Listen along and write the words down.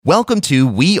Welcome to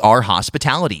We Are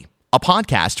Hospitality, a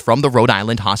podcast from the Rhode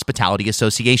Island Hospitality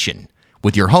Association,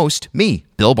 with your host, me,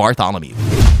 Bill Bartholomew.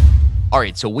 All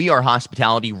right, so We Are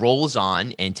Hospitality rolls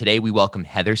on, and today we welcome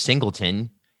Heather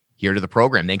Singleton here to the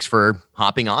program. Thanks for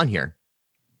hopping on here.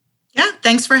 Yeah,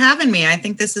 thanks for having me. I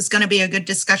think this is going to be a good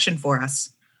discussion for us.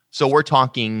 So we're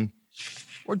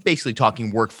basically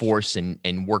talking workforce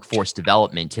and workforce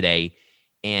development today.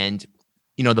 And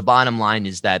the bottom line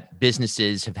is that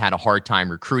businesses have had a hard time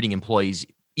recruiting employees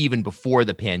even before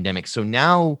the pandemic. So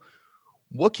now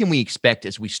what can we expect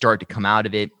as we start to come out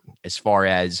of it as far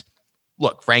as,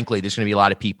 look, frankly, there's going to be a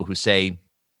lot of people who say,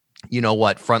 you know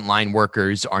what, frontline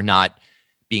workers are not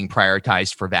being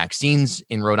prioritized for vaccines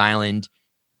in Rhode Island.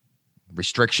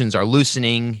 Restrictions are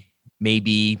loosening.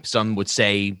 Maybe some would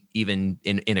say even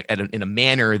in a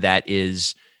manner that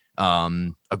is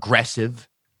aggressive,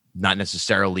 not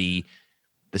necessarily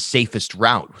the safest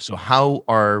route. So how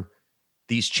are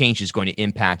these changes going to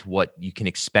impact what you can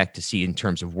expect to see in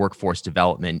terms of workforce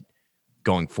development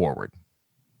going forward?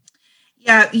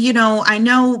 Yeah, I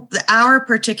know our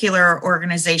particular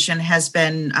organization has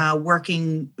been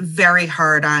working very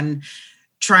hard on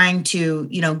trying to,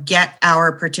 get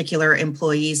our particular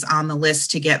employees on the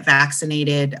list to get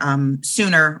vaccinated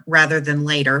sooner rather than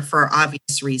later for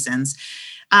obvious reasons.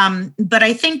 But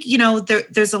I think,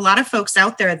 there's a lot of folks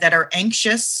out there that are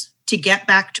anxious to get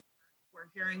back to work.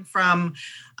 We're hearing from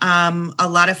a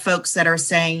lot of folks that are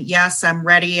saying, yes, I'm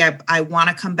ready. I want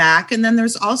to come back. And then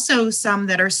there's also some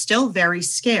that are still very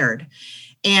scared.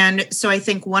 And so I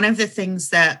think one of the things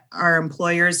that our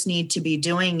employers need to be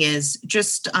doing is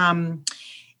just,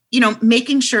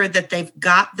 making sure that they've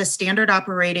got the standard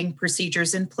operating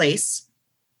procedures in place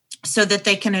so that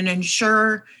they can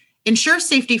ensure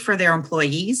safety for their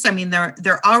employees. I mean,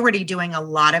 they're already doing a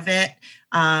lot of it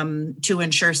to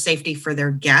ensure safety for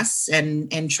their guests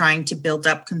and trying to build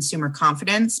up consumer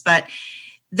confidence. But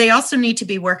they also need to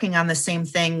be working on the same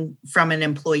thing from an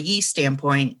employee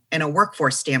standpoint and a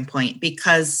workforce standpoint,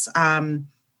 because, I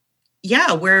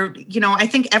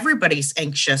think everybody's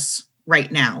anxious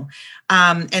right now.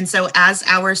 And so as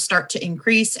hours start to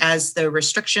increase, as the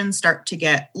restrictions start to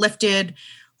get lifted,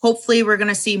 hopefully we're going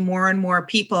to see more and more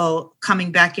people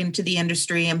coming back into the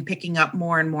industry and picking up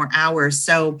more and more hours.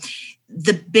 So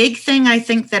the big thing I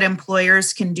think that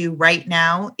employers can do right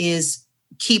now is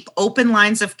keep open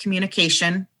lines of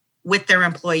communication with their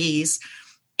employees,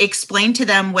 explain to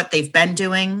them what they've been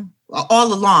doing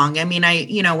all along. I mean,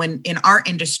 in our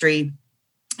industry,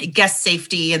 guest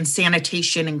safety and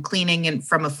sanitation and cleaning and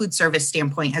from a food service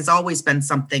standpoint has always been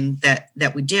something that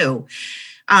we do.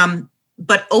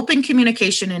 But open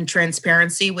communication and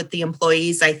transparency with the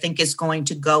employees, I think, is going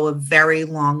to go a very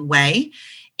long way.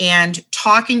 And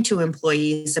talking to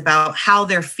employees about how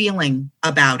they're feeling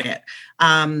about it,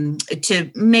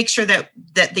 to make sure that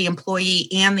the employee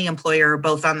and the employer are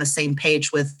both on the same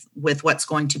page with what's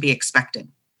going to be expected.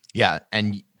 Yeah,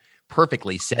 and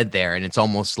perfectly said there. And it's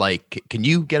almost like, can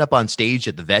you get up on stage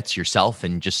at the vets yourself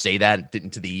and just say that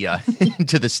into the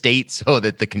into the state so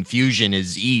that the confusion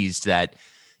is eased, that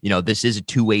this is a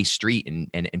two-way street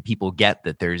and people get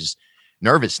that there's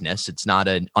nervousness. It's not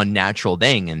an unnatural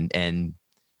thing. And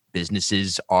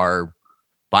businesses are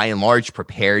by and large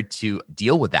prepared to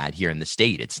deal with that here in the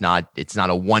state. It's not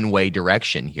a one-way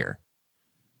direction here.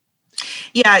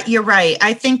 Yeah, you're right.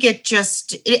 I think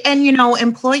employees,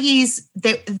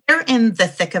 they're in the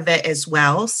thick of it as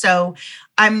well. So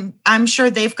I'm sure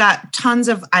they've got tons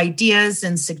of ideas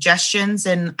and suggestions.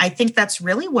 And I think that's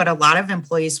really what a lot of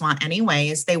employees want anyway,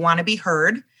 is they want to be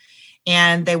heard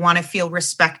and they want to feel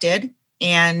respected,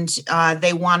 and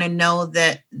they want to know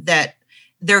that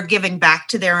they're giving back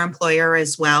to their employer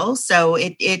as well. So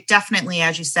it definitely,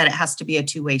 as you said, it has to be a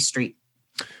two-way street.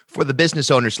 For the business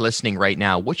owners listening right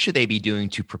now, what should they be doing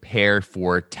to prepare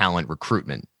for talent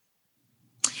recruitment?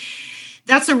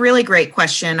 That's a really great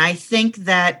question. I think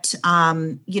that,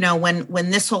 when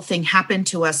this whole thing happened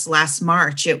to us last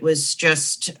March, it was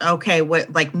just, okay,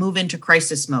 move into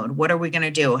crisis mode. What are we going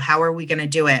to do? How are we going to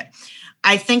do it?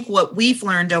 I think what we've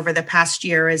learned over the past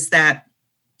year is that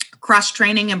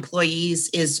cross-training employees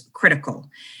is critical.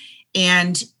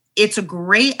 And it's a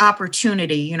great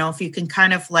opportunity, if you can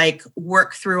kind of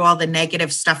work through all the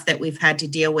negative stuff that we've had to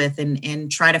deal with and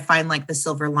try to find the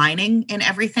silver lining in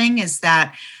everything, is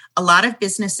that a lot of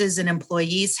businesses and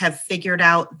employees have figured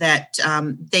out that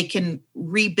they can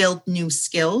rebuild new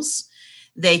skills.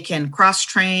 They can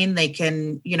cross-train. They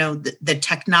can, the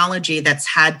technology that's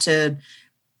had to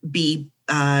be,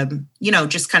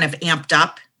 just kind of amped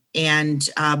up and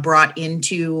brought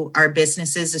into our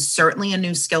businesses is certainly a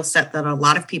new skill set that a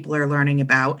lot of people are learning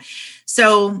about.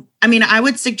 So I mean, I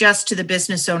would suggest to the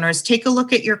business owners, take a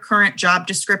look at your current job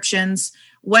descriptions,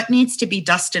 what needs to be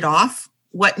dusted off,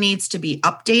 what needs to be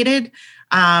updated,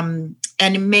 and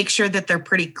make sure that they're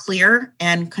pretty clear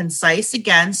and concise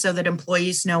again, so that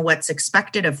employees know what's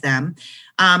expected of them.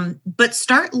 But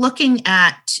start looking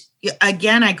at,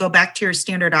 again, I go back to your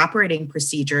standard operating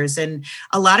procedures, and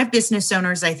a lot of business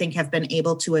owners, I think, have been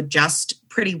able to adjust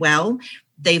pretty well.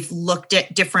 They've looked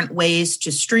at different ways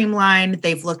to streamline.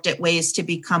 They've looked at ways to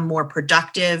become more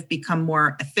productive, become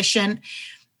more efficient.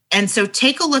 And so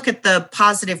take a look at the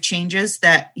positive changes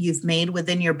that you've made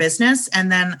within your business,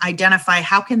 and then identify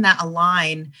how can that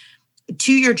align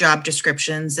to your job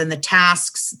descriptions and the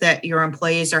tasks that your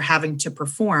employees are having to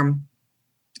perform.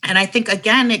 And I think,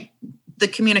 again, the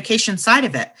communication side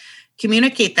of it,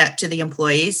 communicate that to the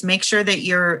employees, make sure that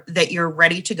you're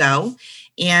ready to go.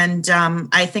 And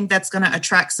I think that's going to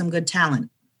attract some good talent.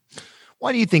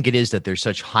 Why do you think it is that there's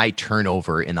such high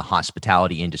turnover in the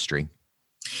hospitality industry?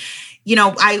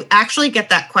 I actually get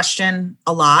that question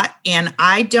a lot, and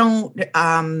I don't,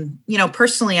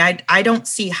 personally, I don't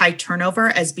see high turnover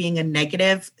as being a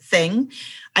negative thing.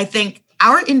 I think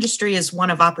our industry is one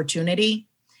of opportunity,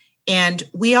 and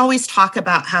we always talk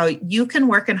about how you can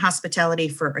work in hospitality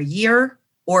for a year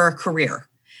or a career.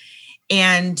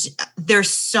 And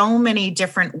there's so many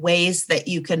different ways that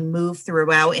you can move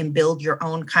throughout and build your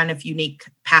own kind of unique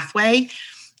pathway.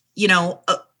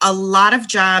 A lot of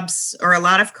jobs or a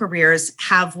lot of careers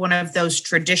have one of those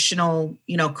traditional,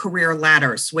 career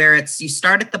ladders where it's you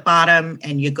start at the bottom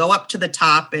and you go up to the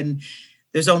top, and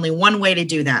there's only one way to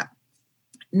do that.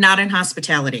 Not in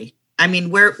hospitality. I mean,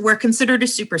 we're considered a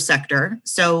super sector.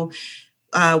 So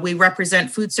we represent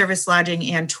food service,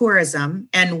 lodging, and tourism.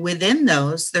 And within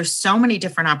those, there's so many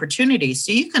different opportunities.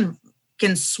 So you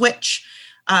can switch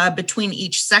between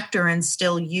each sector and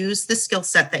still use the skill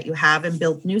set that you have and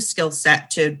build new skill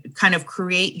set to kind of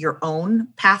create your own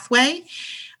pathway.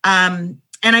 And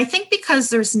I think because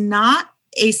there's not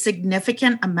a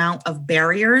significant amount of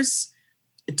barriers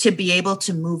to be able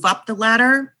to move up the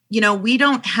ladder, we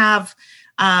don't have,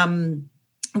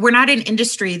 we're not an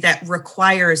industry that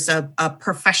requires a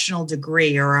professional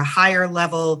degree or a higher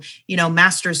level,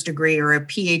 master's degree or a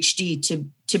PhD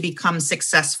to become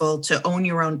successful, to own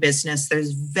your own business.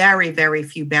 There's very, very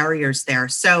few barriers there.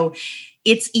 So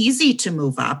it's easy to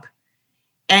move up.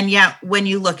 And yet when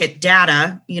you look at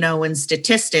data, and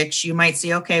statistics, you might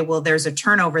see, okay, well, there's a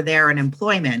turnover there in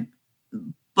employment,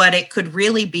 but it could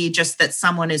really be just that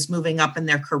someone is moving up in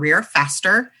their career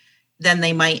faster than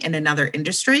they might in another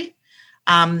industry.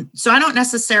 So I don't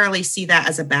necessarily see that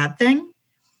as a bad thing.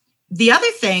 The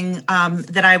other thing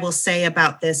that I will say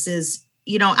about this is,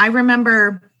 I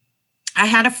remember I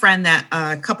had a friend that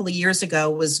a couple of years ago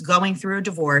was going through a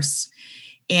divorce,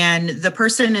 and the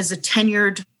person is a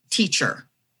tenured teacher,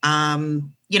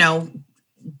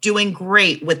 doing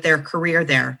great with their career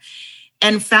there,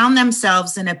 and found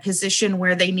themselves in a position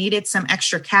where they needed some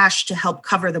extra cash to help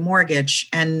cover the mortgage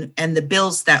and the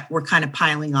bills that were kind of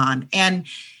piling on. And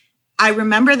I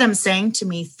remember them saying to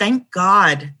me, thank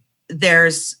God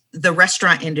there's the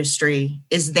restaurant industry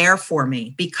is there for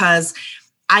me, because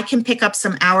I can pick up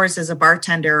some hours as a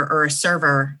bartender or a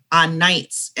server on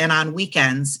nights and on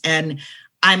weekends, and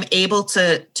I'm able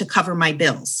to cover my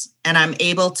bills, and I'm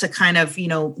able to kind of,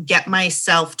 get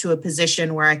myself to a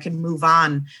position where I can move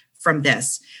on from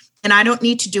this. And I don't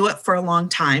need to do it for a long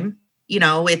time.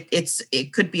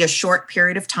 It could be a short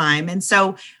period of time. And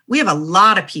so we have a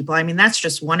lot of people. I mean, that's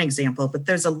just one example, but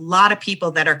there's a lot of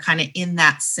people that are kind of in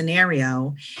that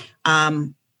scenario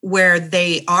where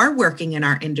they are working in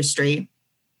our industry,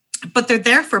 but they're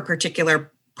there for a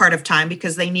particular part of time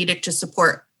because they need it to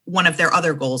support one of their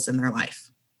other goals in their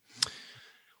life.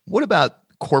 What about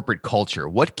corporate culture?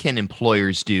 What can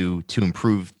employers do to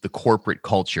improve the corporate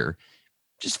culture?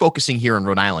 Just focusing here in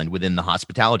Rhode Island within the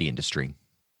hospitality industry.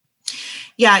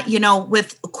 Yeah,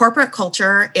 with corporate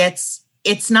culture, it's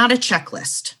not a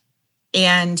checklist.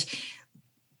 And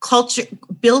culture,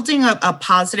 building a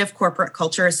positive corporate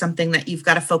culture is something that you've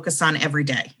got to focus on every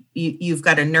day. You've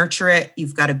got to nurture it.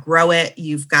 You've got to grow it.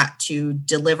 You've got to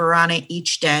deliver on it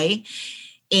each day.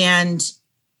 And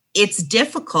it's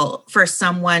difficult for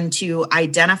someone to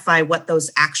identify what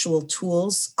those actual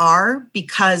tools are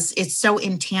because it's so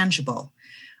intangible.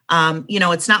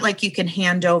 It's not like you can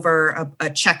hand over a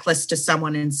checklist to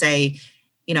someone and say,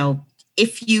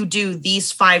 if you do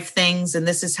these 5 things and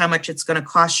this is how much it's going to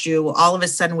cost you, all of a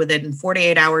sudden within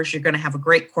 48 hours, you're going to have a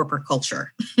great corporate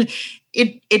culture.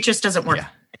 It just doesn't work.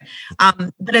 Yeah.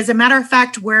 But as a matter of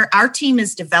fact, where our team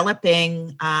is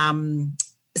developing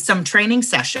some training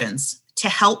sessions to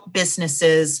help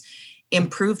businesses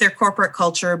improve their corporate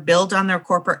culture, build on their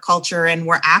corporate culture. And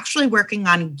we're actually working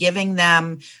on giving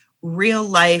them real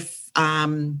life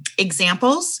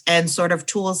examples and sort of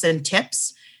tools and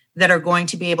tips that are going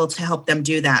to be able to help them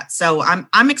do that. So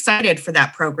I'm excited for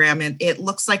that program. And it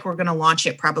looks like we're going to launch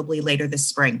it probably later this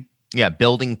spring. Yeah,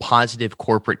 building positive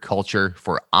corporate culture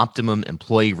for optimum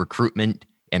employee recruitment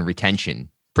and retention.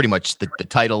 Pretty much the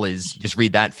title is, just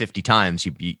read that 50 times,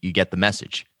 you get the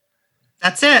message.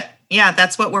 That's it. Yeah,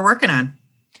 that's what we're working on.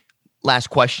 Last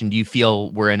question. Do you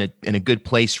feel we're in a good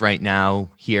place right now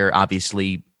here?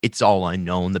 Obviously, it's all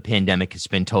unknown. The pandemic has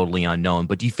been totally unknown,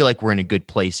 but do you feel like we're in a good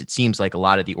place? It seems like a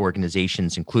lot of the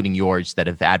organizations, including yours, that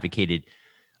have advocated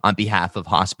on behalf of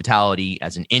hospitality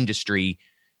as an industry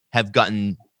have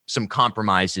gotten some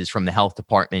compromises from the health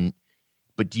department.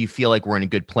 But do you feel like we're in a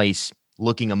good place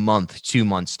looking a month, 2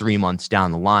 months, 3 months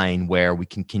down the line where we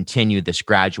can continue this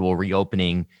gradual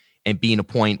reopening and be in a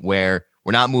point where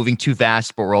we're not moving too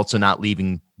fast, but we're also not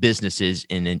leaving businesses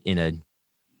in a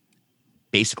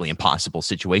basically impossible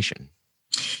situation?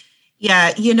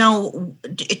 Yeah,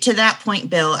 to that point,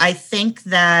 Bill, I think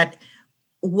that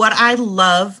what I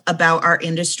love about our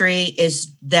industry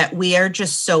is that we are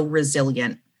just so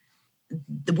resilient.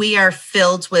 We are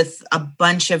filled with a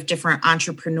bunch of different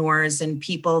entrepreneurs and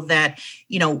people that,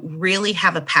 really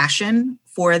have a passion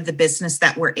for the business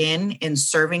that we're in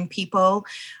serving people.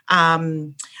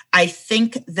 I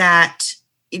think that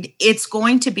it's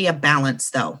going to be a balance,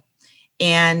 though.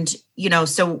 And,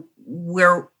 so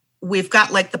we've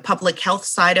got like the public health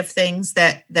side of things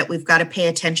that we've got to pay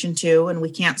attention to. And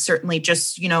we can't certainly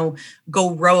just,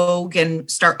 go rogue and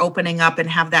start opening up and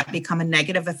have that become a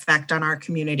negative effect on our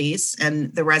communities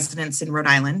and the residents in Rhode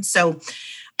Island. So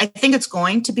I think it's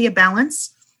going to be a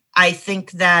balance. I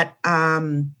think that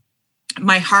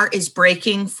my heart is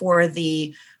breaking for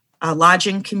the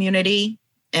lodging community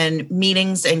and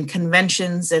meetings and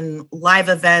conventions and live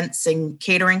events and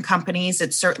catering companies.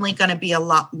 It's certainly going to be a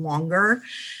lot longer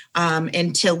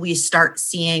until we start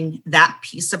seeing that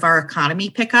piece of our economy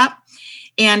pick up.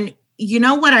 And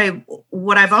what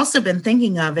I've also been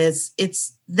thinking of is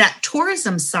it's that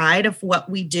tourism side of what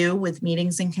we do with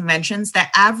meetings and conventions.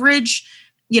 That average,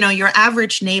 your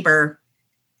average neighbor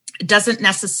doesn't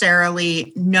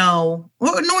necessarily know,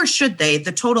 nor should they,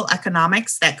 the total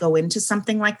economics that go into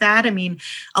something like that. I mean,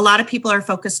 a lot of people are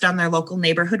focused on their local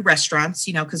neighborhood restaurants,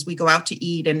 because we go out to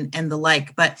eat and the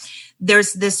like. But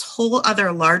there's this whole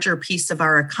other larger piece of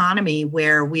our economy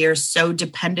where we are so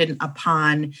dependent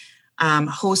upon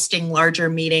hosting larger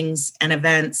meetings and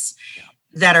events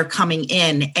that are coming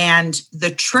in, and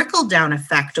the trickle down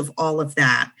effect of all of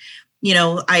that.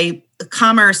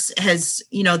 Commerce has,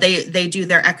 they do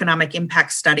their economic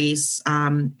impact studies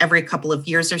every couple of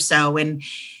years or so. And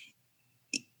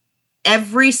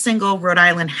every single Rhode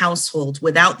Island household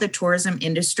without the tourism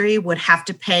industry would have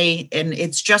to pay, and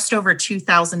it's just over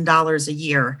 $2,000 a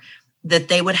year that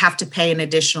they would have to pay in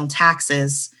additional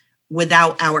taxes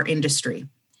without our industry.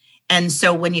 And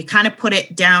so when you kind of put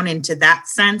it down into that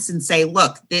sense and say,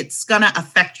 look, it's going to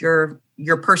affect your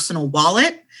personal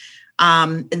wallet,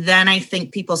 then I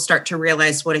think people start to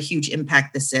realize what a huge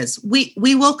impact this is. We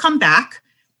will come back.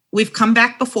 We've come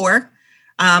back before.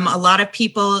 A lot of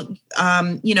people,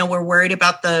 were worried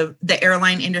about the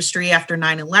airline industry after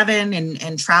 9/11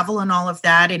 and travel and all of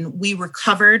that. And we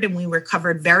recovered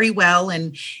very well.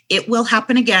 And it will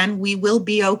happen again. We will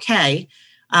be okay.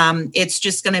 It's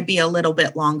just going to be a little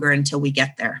bit longer until we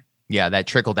get there. Yeah, that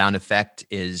trickle down effect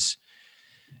is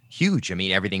huge. I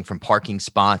mean, everything from parking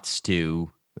spots to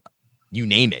you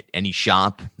name it, any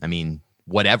shop. I mean,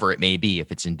 whatever it may be,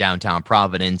 if it's in downtown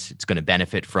Providence, it's going to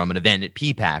benefit from an event at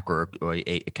PPAC or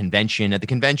a convention at the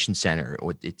convention center.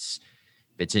 Or if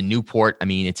it's in Newport, I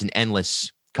mean, it's an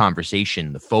endless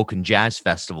conversation. The folk and jazz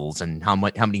festivals and how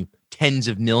many tens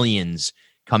of millions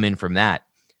come in from that.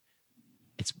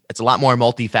 It's a lot more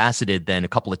multifaceted than a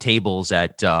couple of tables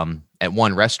at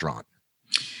one restaurant.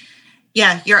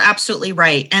 Yeah, you're absolutely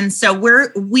right. And so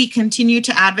we continue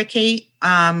to advocate,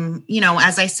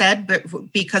 as I said,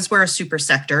 but because we're a super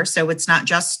sector, so it's not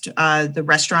just the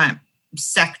restaurant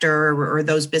sector or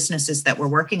those businesses that we're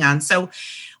working on. So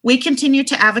we continue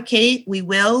to advocate. We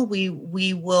will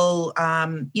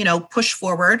push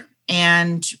forward,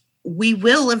 and we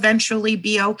will eventually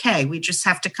be okay. We just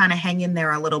have to kind of hang in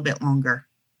there a little bit longer.